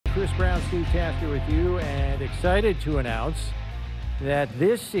Chris Brown, Steve Tasker with you, and excited to announce that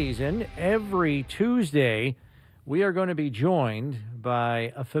this season, every Tuesday, we are going to be joined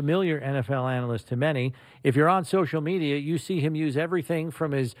by a familiar NFL analyst to many. If you're on social media, you see him use everything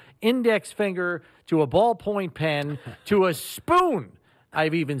from his index finger to a ballpoint pen to a spoon,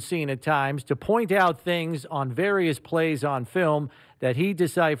 I've even seen at times, to point out things on various plays on film that he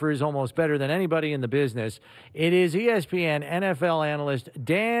deciphers almost better than anybody in the business. It is ESPN NFL analyst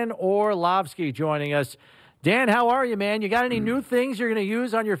Dan Orlovsky joining us. Dan, how are you, man? You got any new things you're going to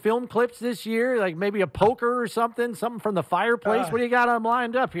use on your film clips this year? Like maybe a poker or something from the fireplace? What do you got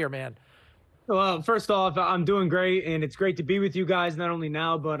lined up here, man? Well, first off, I'm doing great, and it's great to be with you guys, not only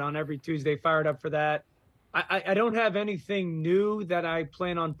now, but on every Tuesday. Fired up for that. I don't have anything new that I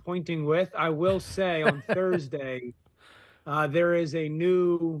plan on pointing with. I will say on Thursday, there is a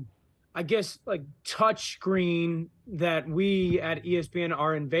new, I guess, like touch screen that we at ESPN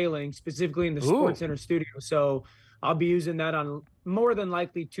are unveiling, specifically in the Sports Center studio. So I'll be using that on more than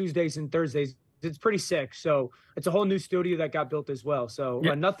likely Tuesdays and Thursdays. It's pretty sick. So it's a whole new studio that got built as well. So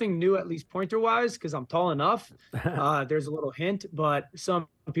nothing new, at least pointer-wise, because I'm tall enough. There's a little hint, but some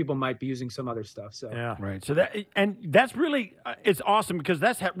people might be using some other stuff. So yeah, right. So that's really it's awesome because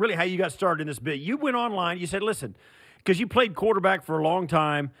that's really how you got started in this bit. You went online. You said, listen, because you played quarterback for a long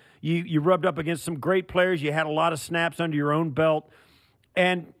time. You rubbed up against some great players. You had a lot of snaps under your own belt.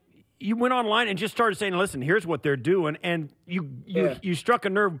 And you went online and just started saying, listen, here's what they're doing. And you struck a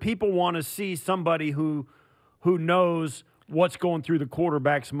nerve. People want to see somebody who knows what's going through the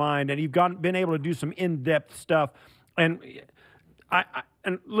quarterback's mind. And you've been able to do some in-depth stuff. And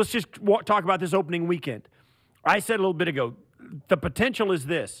and let's just talk about this opening weekend. I said a little bit ago, the potential is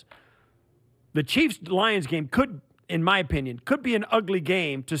this. The Chiefs-Lions game could, in my opinion, could be an ugly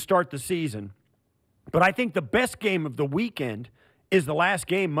game to start the season. But I think the best game of the weekend is the last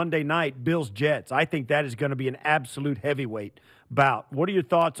game Monday night, Bills-Jets. I think that is going to be an absolute heavyweight bout. What are your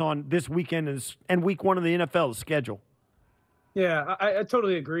thoughts on this weekend and week one of the NFL schedule? Yeah, I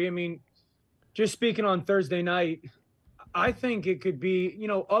totally agree. I mean, just speaking on Thursday night, I think it could be,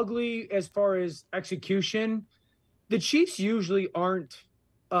 ugly as far as execution. The Chiefs usually aren't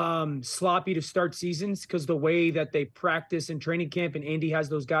sloppy to start seasons because the way that they practice in training camp, and Andy has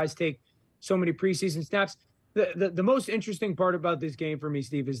those guys take so many preseason snaps. The most interesting part about this game for me,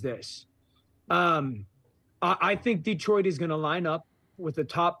 Steve, is this. I think Detroit is going to line up with the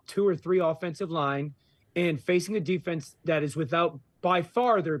top 2 or 3 offensive line and facing a defense that is without by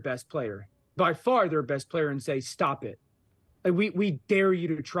far their best player, and say, stop it. Like we dare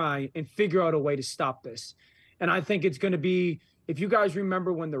you to try and figure out a way to stop this. And I think it's going to be, if you guys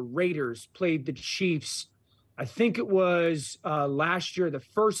remember when the Raiders played the Chiefs, I think it was last year, the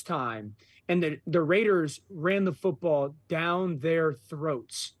first time, and the Raiders ran the football down their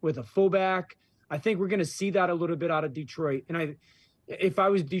throats with a fullback. I think we're going to see that a little bit out of Detroit. And if I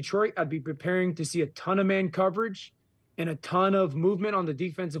was Detroit, I'd be preparing to see a ton of man coverage and a ton of movement on the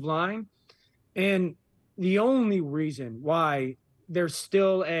defensive line. And the only reason why there's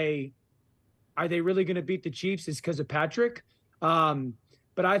still are they really going to beat the Chiefs is because of Patrick.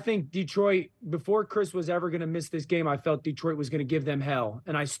 But I think Detroit, before Chris was ever going to miss this game, I felt Detroit was going to give them hell.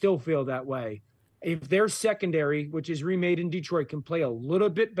 And I still feel that way. If their secondary, which is remade in Detroit, can play a little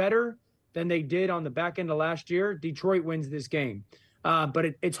bit better than they did on the back end of last year, Detroit wins this game. But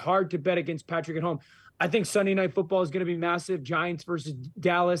it's hard to bet against Patrick at home. I think Sunday Night Football is going to be massive. Giants versus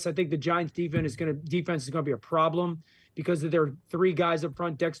Dallas. I think the Giants defense is going to be a problem because of their 3 guys up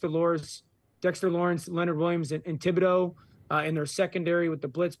front, Dexter Lawrence, Leonard Williams, and Thibodeau. In their secondary with the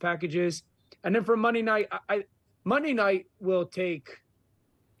blitz packages. And then for Monday night, Monday night will take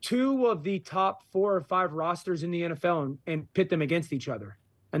 2 of the top 4 or 5 rosters in the NFL and pit them against each other.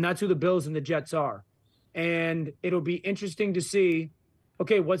 And that's who the Bills and the Jets are. And it'll be interesting to see,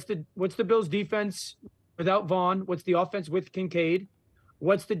 okay, what's the Bills defense without Vaughn? What's the offense with Kincaid?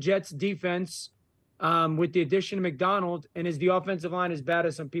 What's the Jets defense with the addition of McDonald? And is the offensive line as bad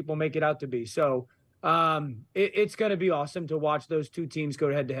as some people make it out to be? So it's going to be awesome to watch those 2 teams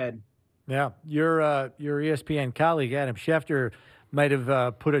go head to head. Yeah, your ESPN colleague Adam Schefter might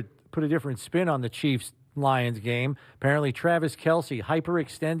have put a different spin on the Chiefs-Lions game. Apparently, Travis Kelce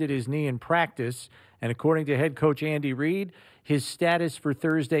hyperextended his knee in practice, and according to head coach Andy Reid, his status for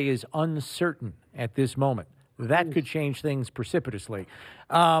Thursday is uncertain at this moment. That could change things precipitously.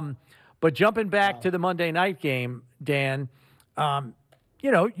 But jumping back to the Monday night game, Dan.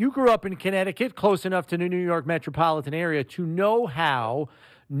 You grew up in Connecticut, close enough to the New York metropolitan area to know how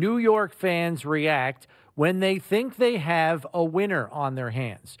New York fans react when they think they have a winner on their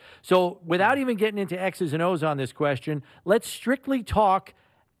hands. So without even getting into X's and O's on this question, let's strictly talk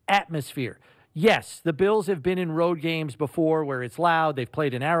atmosphere. Yes, the Bills have been in road games before where it's loud. They've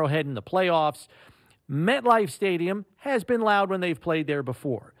played in Arrowhead in the playoffs. MetLife Stadium has been loud when they've played there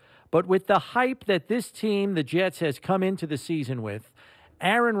before. But with the hype that this team, the Jets, has come into the season with,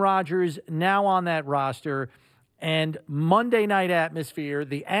 Aaron Rodgers now on that roster, and Monday night atmosphere,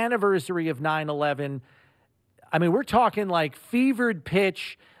 the anniversary of 9/11, I mean, we're talking like fevered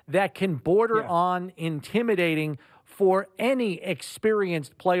pitch that can border on intimidating for any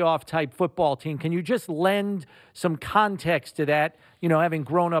experienced playoff-type football team. Can you just lend some context to that, having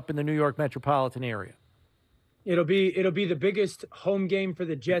grown up in the New York metropolitan area? It'll be the biggest home game for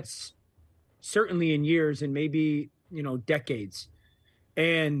the Jets, certainly in years and maybe, decades.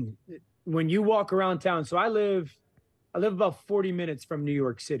 And when you walk around town, so I live about 40 minutes from New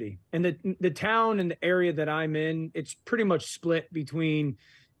York City. And the town and the area that I'm in, it's pretty much split between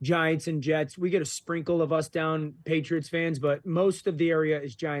Giants and Jets. We get a sprinkle of us down Patriots fans, but most of the area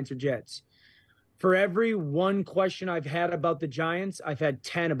is Giants or Jets. For every one question I've had about the Giants, I've had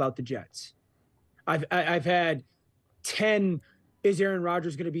 10 about the Jets. I've had 10, is Aaron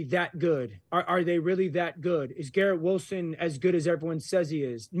Rodgers going to be that good? Are they really that good? Is Garrett Wilson as good as everyone says he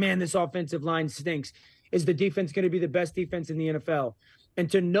is? Man, this offensive line stinks. Is the defense going to be the best defense in the NFL?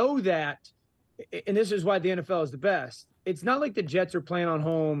 And to know that, and this is why the NFL is the best, it's not like the Jets are playing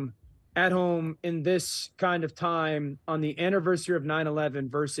at home in this kind of time on the anniversary of 9/11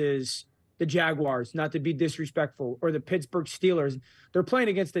 versus the Jaguars, not to be disrespectful, or the Pittsburgh Steelers. They're playing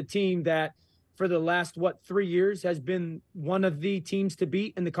against a team that for the last, 3 years has been one of the teams to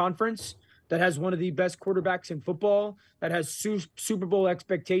beat in the conference, that has one of the best quarterbacks in football, that has Super Bowl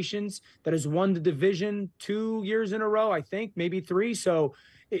expectations, that has won the division 2 years in a row, I think, maybe 3. So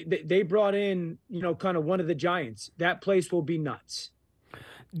they brought in, kind of one of the giants. That place will be nuts.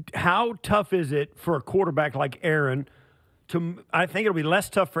 How tough is it for a quarterback like Aaron I think it'll be less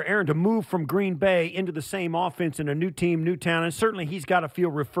tough for Aaron to move from Green Bay into the same offense in a new team, new town, and certainly he's got to feel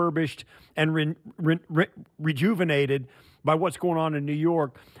refurbished and rejuvenated by what's going on in New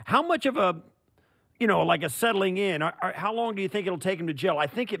York. How much of a, like a settling in, how long do you think it'll take him to gel? I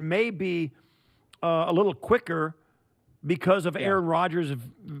think it may be a little quicker because of Aaron Rodgers'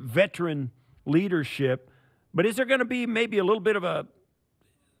 veteran leadership, but is there going to be maybe a little bit of a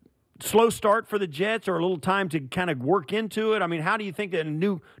slow start for the Jets or a little time to kind of work into it? I mean, how do you think that a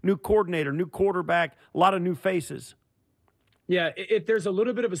new coordinator, new quarterback, a lot of new faces? Yeah, if there's a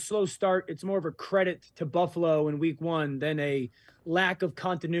little bit of a slow start, it's more of a credit to Buffalo in week 1 than a lack of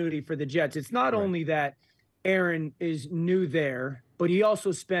continuity for the Jets. It's not only that Aaron is new there, but he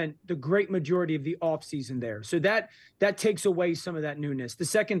also spent the great majority of the offseason there. So that takes away some of that newness. The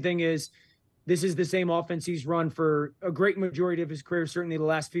second thing is, this is the same offense he's run for a great majority of his career, certainly the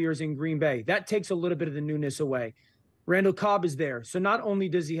last few years in Green Bay. That takes a little bit of the newness away. Randall Cobb is there. So not only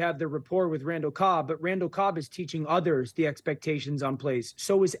does he have the rapport with Randall Cobb, but Randall Cobb is teaching others the expectations on plays.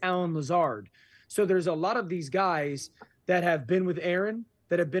 So is Allen Lazard. So there's a lot of these guys that have been with Aaron,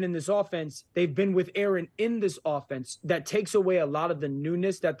 that have been in this offense. They've been with Aaron in this offense. That takes away a lot of the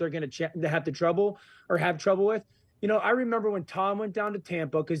newness that they're going to have trouble with. I remember when Tom went down to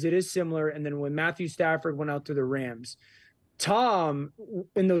Tampa, because it is similar, and then when Matthew Stafford went out to the Rams. Tom,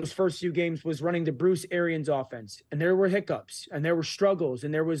 in those first few games, was running the Bruce Arians offense, and there were hiccups, and there were struggles,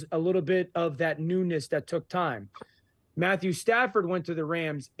 and there was a little bit of that newness that took time. Matthew Stafford went to the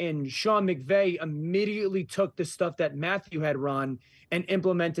Rams, and Sean McVay immediately took the stuff that Matthew had run and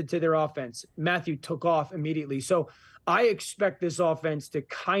implemented to their offense. Matthew took off immediately. So I expect this offense to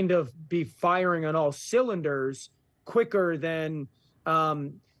kind of be firing on all cylinders quicker than,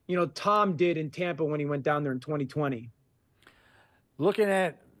 Tom did in Tampa when he went down there in 2020. Looking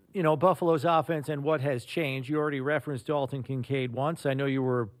at, Buffalo's offense and what has changed, you already referenced Dalton Kincaid once. I know you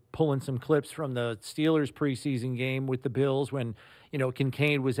were pulling some clips from the Steelers preseason game with the Bills when,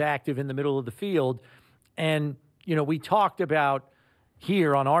 Kincaid was active in the middle of the field. And, we talked about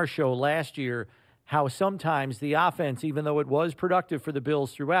here on our show last year how sometimes the offense, even though it was productive for the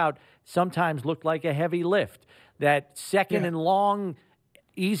Bills throughout, sometimes looked like a heavy lift. That second and long,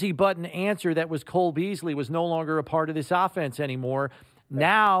 easy button answer that was Cole Beasley was no longer a part of this offense anymore.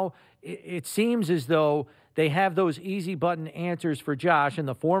 Now it seems as though they have those easy button answers for Josh in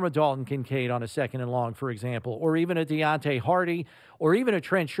the form of Dalton Kincaid on a second and long, for example, or even a Deontay Hardy, or even a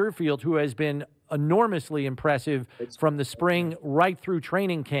Trent Sherfield, who has been enormously impressive from the spring right through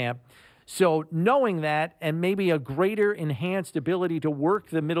training camp. So knowing that, and maybe a greater enhanced ability to work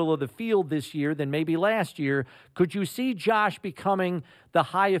the middle of the field this year than maybe last year, could you see Josh becoming the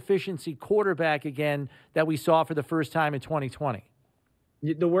high-efficiency quarterback again that we saw for the first time in 2020?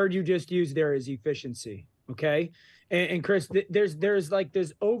 The word you just used there is efficiency. Okay. And Chris, there's like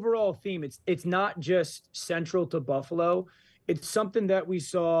this overall theme. It's not just central to Buffalo. It's something that we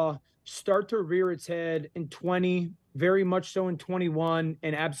saw start to rear its head in 20, very much so in 21,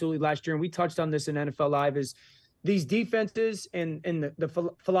 and absolutely last year. And we touched on this in NFL Live, is these defenses and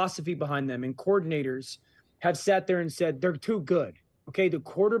the philosophy behind them and coordinators have sat there and said they're too good. Okay, the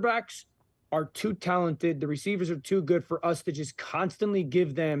quarterbacks are too talented. The receivers are too good for us to just constantly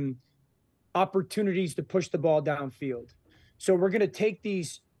give them opportunities to push the ball downfield. So we're going to take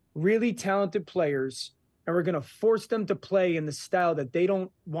these really talented players and we're going to force them to play in the style that they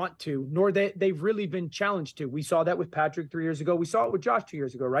don't want to, nor that they've really been challenged to. We saw that with Patrick 3 years ago. We saw it with Josh 2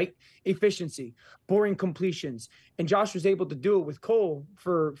 years ago, right? Efficiency, boring completions. And Josh was able to do it with Cole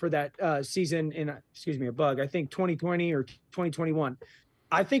for that season in, I think 2020 or 2021.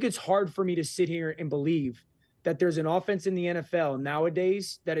 I think it's hard for me to sit here and believe that there's an offense in the NFL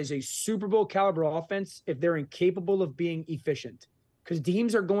nowadays that is a Super Bowl caliber offense if they're incapable of being efficient, because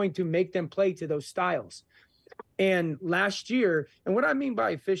teams are going to make them play to those styles. And last year, and what I mean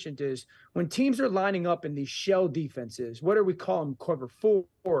by efficient is when teams are lining up in these shell defenses, whether we call them cover 4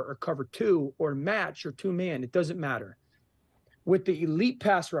 or cover 2 or match or 2-man, it doesn't matter. With the elite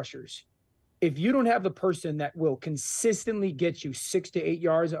pass rushers, if you don't have the person that will consistently get you 6 to 8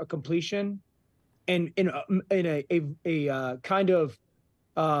 yards of completion, and in a kind of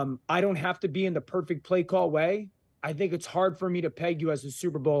I don't have to be in the perfect play call way, I think it's hard for me to peg you as a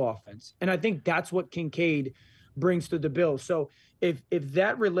Super Bowl offense. And I think that's what Kincaid brings to the Bills. So if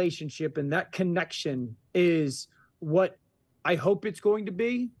that relationship and that connection is what I hope it's going to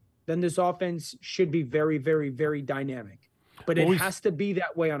be, then this offense should be very, very, very dynamic. But it has to be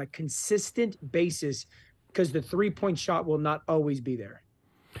that way on a consistent basis, because the three-point shot will not always be there.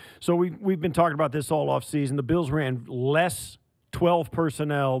 So we've been talking about this all offseason. The Bills ran less 12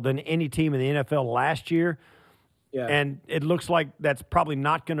 personnel than any team in the NFL last year. Yeah. And it looks like that's probably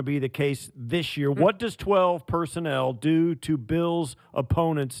not going to be the case this year. What does 12 personnel do to Bills'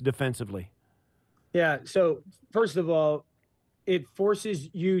 opponents defensively? Yeah, so first of all, it forces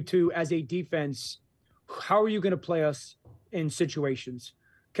you to, as a defense, how are you going to play us in situations?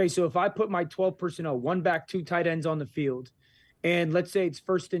 Okay, so if I put my 12 personnel, 1 back, 2 tight ends on the field, and let's say it's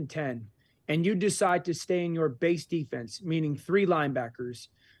 1st and 10, and you decide to stay in your base defense, meaning 3 linebackers,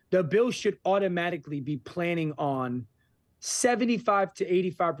 the Bills should automatically be planning on 75 to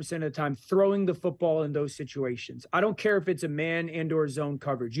 85% of the time throwing the football in those situations. I don't care if it's a man and or zone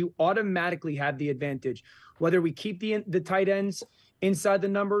coverage. You automatically have the advantage, whether we keep the tight ends inside the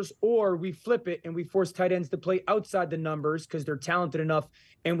numbers or we flip it and we force tight ends to play outside the numbers because they're talented enough,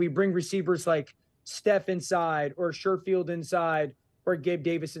 and we bring receivers like Steph inside or Sherfield inside or Gabe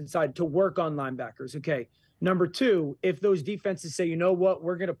Davis inside to work on linebackers. Okay. Number 2, if those defenses say, you know what,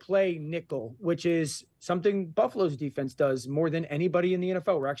 we're going to play nickel, which is something Buffalo's defense does more than anybody in the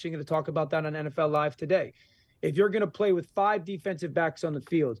NFL. We're actually going to talk about that on NFL Live today. If you're going to play with 5 defensive backs on the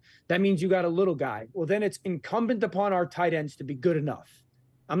field, that means you got a little guy. Well, then it's incumbent upon our tight ends to be good enough.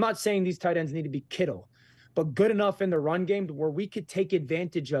 I'm not saying these tight ends need to be Kittle, but good enough in the run game to where we could take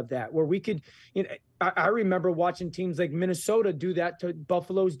advantage of that, where we could, I remember watching teams like Minnesota do that to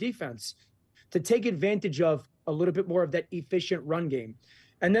Buffalo's defense, to take advantage of a little bit more of that efficient run game.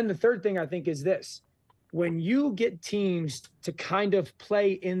 And then the third thing I think is this: when you get teams to kind of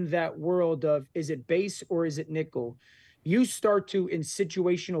play in that world of, is it base or is it nickel? You start to, in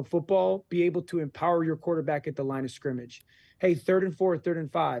situational football, be able to empower your quarterback at the line of scrimmage. Hey, 3rd and 4, 3rd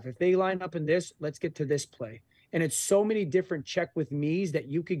and 5. If they line up in this, let's get to this play. And it's so many different check with me's that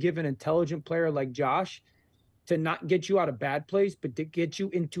you could give an intelligent player like Josh to not get you out of bad plays, but to get you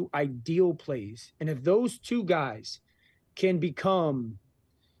into ideal plays. And if those 2 guys can become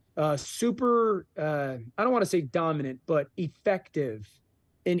super, I don't want to say dominant, but effective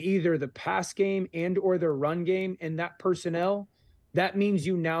in either the pass game and or the run game and that personnel, that means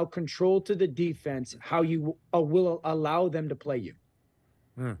you now control to the defense how you will allow them to play you.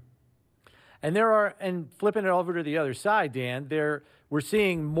 And and flipping it over to the other side, Dan, we're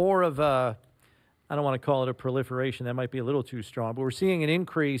seeing more of a, I don't want to call it a proliferation. That might be a little too strong, but we're seeing an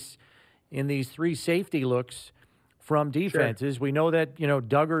increase in these 3 safety looks from defenses. Sure. We know that,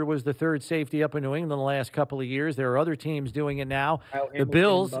 Duggar was the 3rd safety up in New England the last couple of years. There are other teams doing it now. The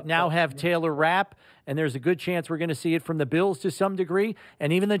Bills now have Taylor Rapp, and there's a good chance we're going to see it from the Bills to some degree.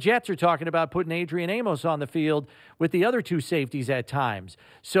 And even the Jets are talking about putting Adrian Amos on the field with the other 2 safeties at times.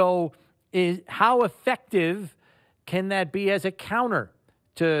 So how effective can that be as a counter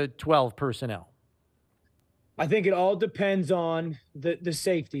to 12 personnel? I think it all depends on the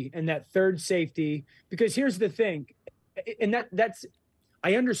safety and that 3rd safety, because here's the thing, and that's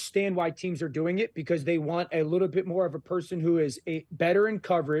I understand why teams are doing it, because they want a little bit more of a person who is better in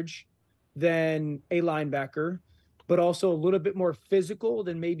coverage than a linebacker, but also a little bit more physical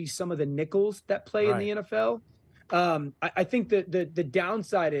than maybe some of the nickels that play in the NFL. I think that the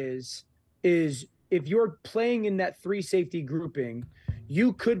downside is if you're playing in that 3 safety grouping,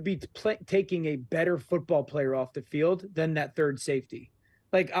 you could be taking a better football player off the field than that 3rd safety.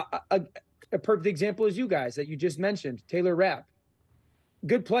 Like a perfect example is you guys that you just mentioned, Taylor Rapp.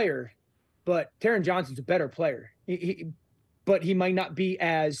 Good player, but Taron Johnson's a better player. But he might not be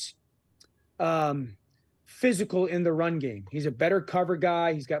as physical in the run game. He's a better cover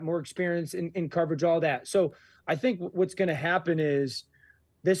guy. He's got more experience in coverage, all that. So I think what's going to happen is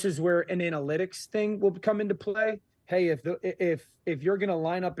this is where an analytics thing will come into play. Hey, if you're going to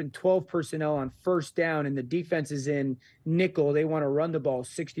line up in 12 personnel on first down and the defense is in nickel, they want to run the ball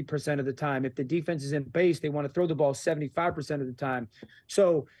 60% of the time. If the defense is in base, they want to throw the ball 75% of the time.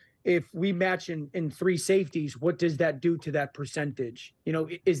 So if we match in 3 safeties, what does that do to that percentage? You know,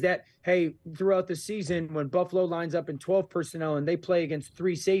 is that, hey, throughout the season, when Buffalo lines up in 12 personnel and they play against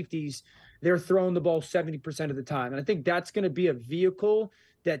 3 safeties, they're throwing the ball 70% of the time. And I think that's going to be a vehicle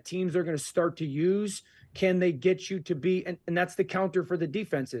that teams are going to start to use. Can they get you to be, and that's the counter for the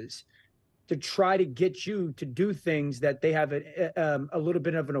defenses, to try to get you to do things that they have a little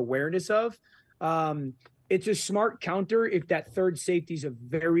bit of an awareness of. It's a smart counter if that 3rd safety is a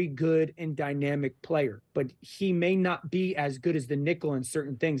very good and dynamic player, but he may not be as good as the nickel in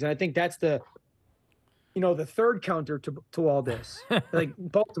certain things. And I think that's the 3rd counter to all this. Like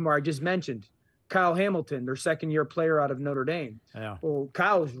Baltimore, I just mentioned, Kyle Hamilton, their 2nd-year player out of Notre Dame. Yeah. Well,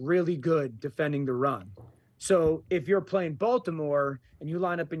 Kyle is really good defending the run. So if you're playing Baltimore and you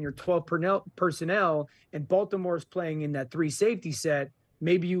line up in your 12 personnel and Baltimore's playing in that 3 safety set,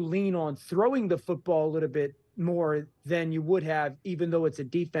 maybe you lean on throwing the football a little bit more than you would have, even though it's a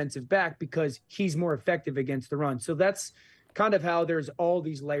defensive back, because he's more effective against the run. So that's kind of how there's all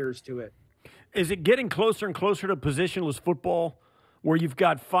these layers to it. Is it getting closer and closer to positionless football, where you've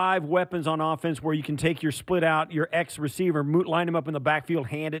got 5 weapons on offense, where you can take your split out, your X receiver, line him up in the backfield,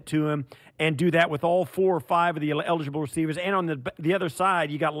 hand it to him, and do that with all 4 or 5 of the eligible receivers? And on the other side,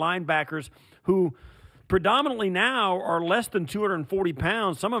 you got linebackers who predominantly now are less than 240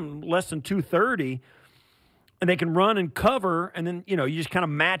 pounds, some of them less than 230, and they can run and cover, and then, you just kind of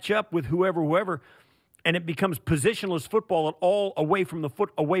match up with whoever, and it becomes positionless football all away from the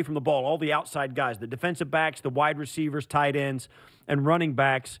ball, all the outside guys, the defensive backs, the wide receivers, tight ends, and running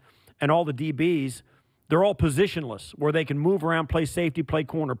backs, and all the DBs. They're all positionless, where they can move around, play safety, play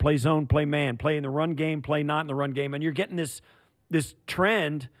corner, play zone, play man, play in the run game, play not in the run game. And you're getting this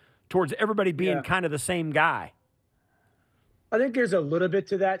trend towards everybody being kind of the same guy. I think there's a little bit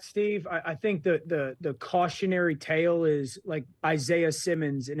to that, Steve. I think the cautionary tale is like Isaiah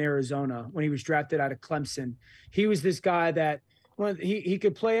Simmons in Arizona when he was drafted out of Clemson. He was this guy that he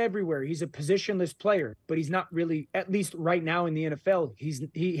could play everywhere. He's a positionless player, but he's not really, at least right now in the NFL,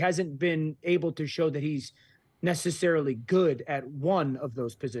 he hasn't been able to show that he's necessarily good at one of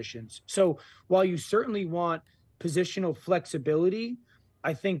those positions. So while you certainly want positional flexibility,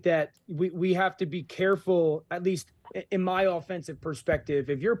 I think that we have to be careful, at least in my offensive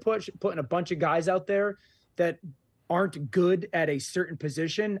perspective. If you're putting a bunch of guys out there that aren't good at a certain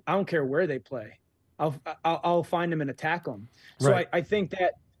position, I don't care where they play. I'll find them and attack them. So right. I think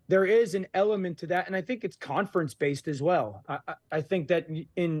that there is an element to that, and I think it's conference based as well. I think that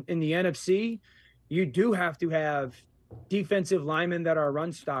in the NFC, you do have to have defensive linemen that are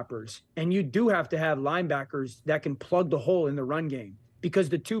run stoppers, and you do have to have linebackers that can plug the hole in the run game, because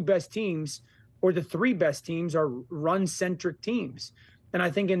the 2 best teams or the 3 best teams are run-centric teams. And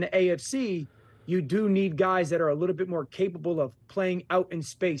I think in the AFC, you do need guys that are a little bit more capable of playing out in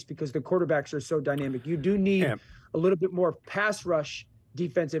space, because the quarterbacks are so dynamic. You do need a little bit more pass rush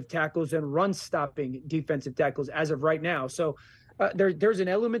defensive tackles and run-stopping defensive tackles as of right now. So there's an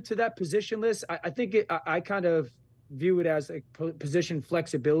element to that positionless. I think I kind of view it as a position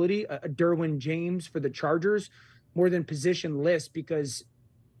flexibility, a Derwin James for the Chargers, more than positionless, because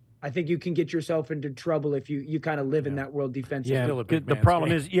I think you can get yourself into trouble if you kind of live in that world defensively. Yeah, the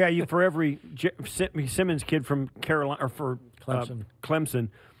problem is, you for every Simmons kid from Carolina or for Clemson,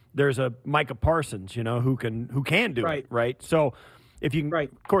 there's a Micah Parsons, who can do it, right? So if you can,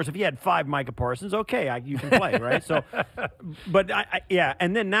 of course, if you had 5 Micah Parsons, okay, you can play, right? So, but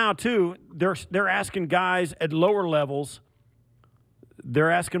and then now too, they're asking guys at lower levels.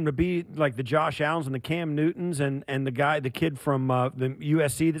 They're asking them to be like the Josh Allens and the Cam Newtons and the kid from the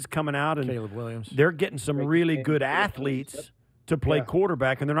USC that's coming out, and Caleb Williams. They're getting some really good athletes to play Yeah.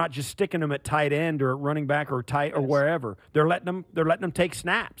 quarterback, and they're not just sticking them at tight end or at running back or tight or wherever. They're letting them take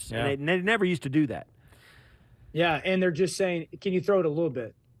snaps, and they never used to do that. Yeah, and they're just saying, can you throw it a little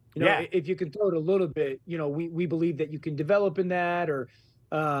bit? You know, Yeah. if you can throw it a little bit, you know, we believe that you can develop in that, or,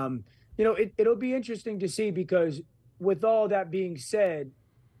 you know, it'll be interesting to see, because with all that being said,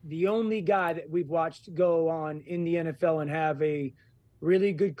 the only guy that we've watched go on in the NFL and have a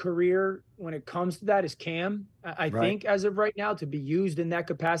really good career when it comes to that is Cam. I think as of right now, to be used in that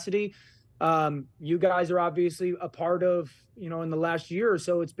capacity. You guys are obviously a part of, you know, in the last year or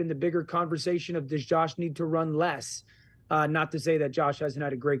so, it's been the bigger conversation of, does Josh need to run less? Not to say that Josh hasn't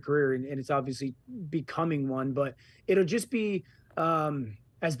had a great career, and it's obviously becoming one, but it'll just be,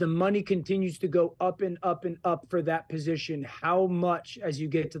 as the money continues to go up and up and up for that position, how much, as you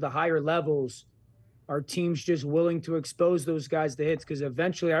get to the higher levels, are teams just willing to expose those guys to hits? Because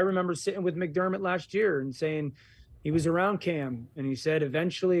eventually, I remember sitting with McDermott last year and saying, he was around Cam, and he said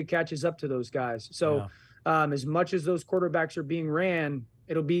eventually it catches up to those guys. So as much as those quarterbacks are being ran,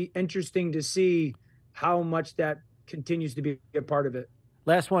 it'll be interesting to see how much that continues to be a part of it.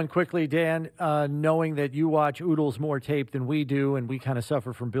 Last one quickly, Dan, knowing that you watch Oodles more tape than we do, and we kind of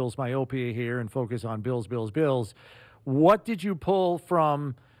suffer from Bills myopia here and focus on Bills. What did you pull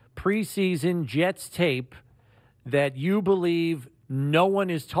from preseason Jets tape that you believe no one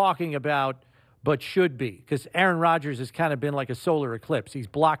is talking about but should be? Because Aaron Rodgers has kind of been like a solar eclipse. He's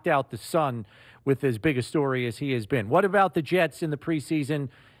blocked out the sun with as big a story as he has been. What about the Jets in the preseason?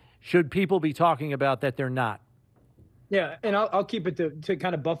 Should people be talking about that they're not? Yeah, and I'll keep it to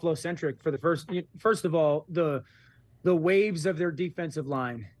kind of Buffalo-centric for the first of all, the waves of their defensive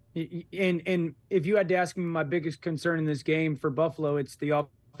line. And if you had to ask me my biggest concern in this game for Buffalo, it's the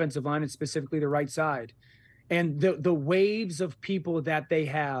offensive line, and specifically the right side. And the waves of people that they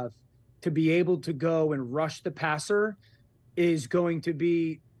have to be able to go and rush the passer is going to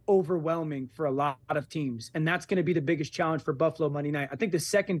be overwhelming for a lot of teams. And that's going to be the biggest challenge for Buffalo Monday night. I think the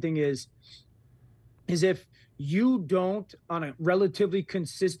second thing is if you don't, on a relatively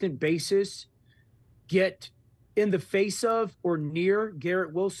consistent basis, get in the face of or near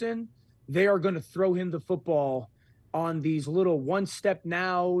Garrett Wilson, they are going to throw him the football on these little one-step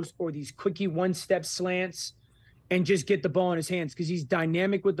nows or these quickie one-step slants, and just get the ball in his hands, because he's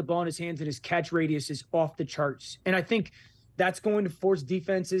dynamic with the ball in his hands and his catch radius is off the charts. And I think that's going to force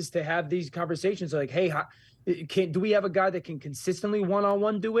defenses to have these conversations like, hey, do we have a guy that can consistently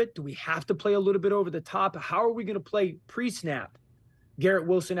one-on-one do it? Do we have to play a little bit over the top? How are we going to play pre-snap Garrett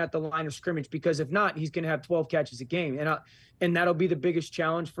Wilson at the line of scrimmage? Because if not, he's going to have 12 catches a game. And that'll be the biggest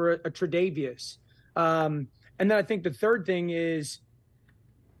challenge for a Tre'Davious. And then I think the third thing is,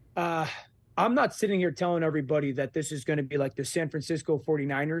 I'm not sitting here telling everybody that this is going to be like the San Francisco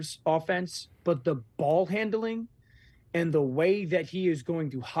 49ers offense, but the ball handling and the way that he is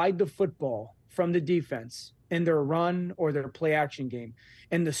going to hide the football from the defense in their run or their play action game,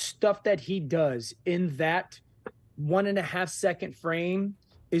 and the stuff that he does in that 1.5 second frame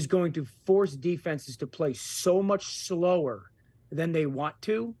is going to force defenses to play so much slower than they want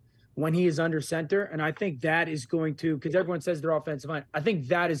to when he is under center. And I think that is going to, because everyone says their offensive line, I think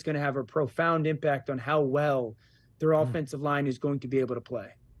that is going to have a profound impact on how well their offensive line is going to be able to play.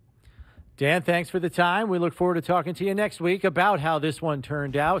 Dan, thanks for the time. We look forward to talking to you next week about how this one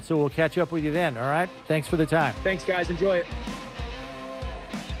turned out. So we'll catch up with you then, all right? Thanks for the time. Thanks, guys. Enjoy it.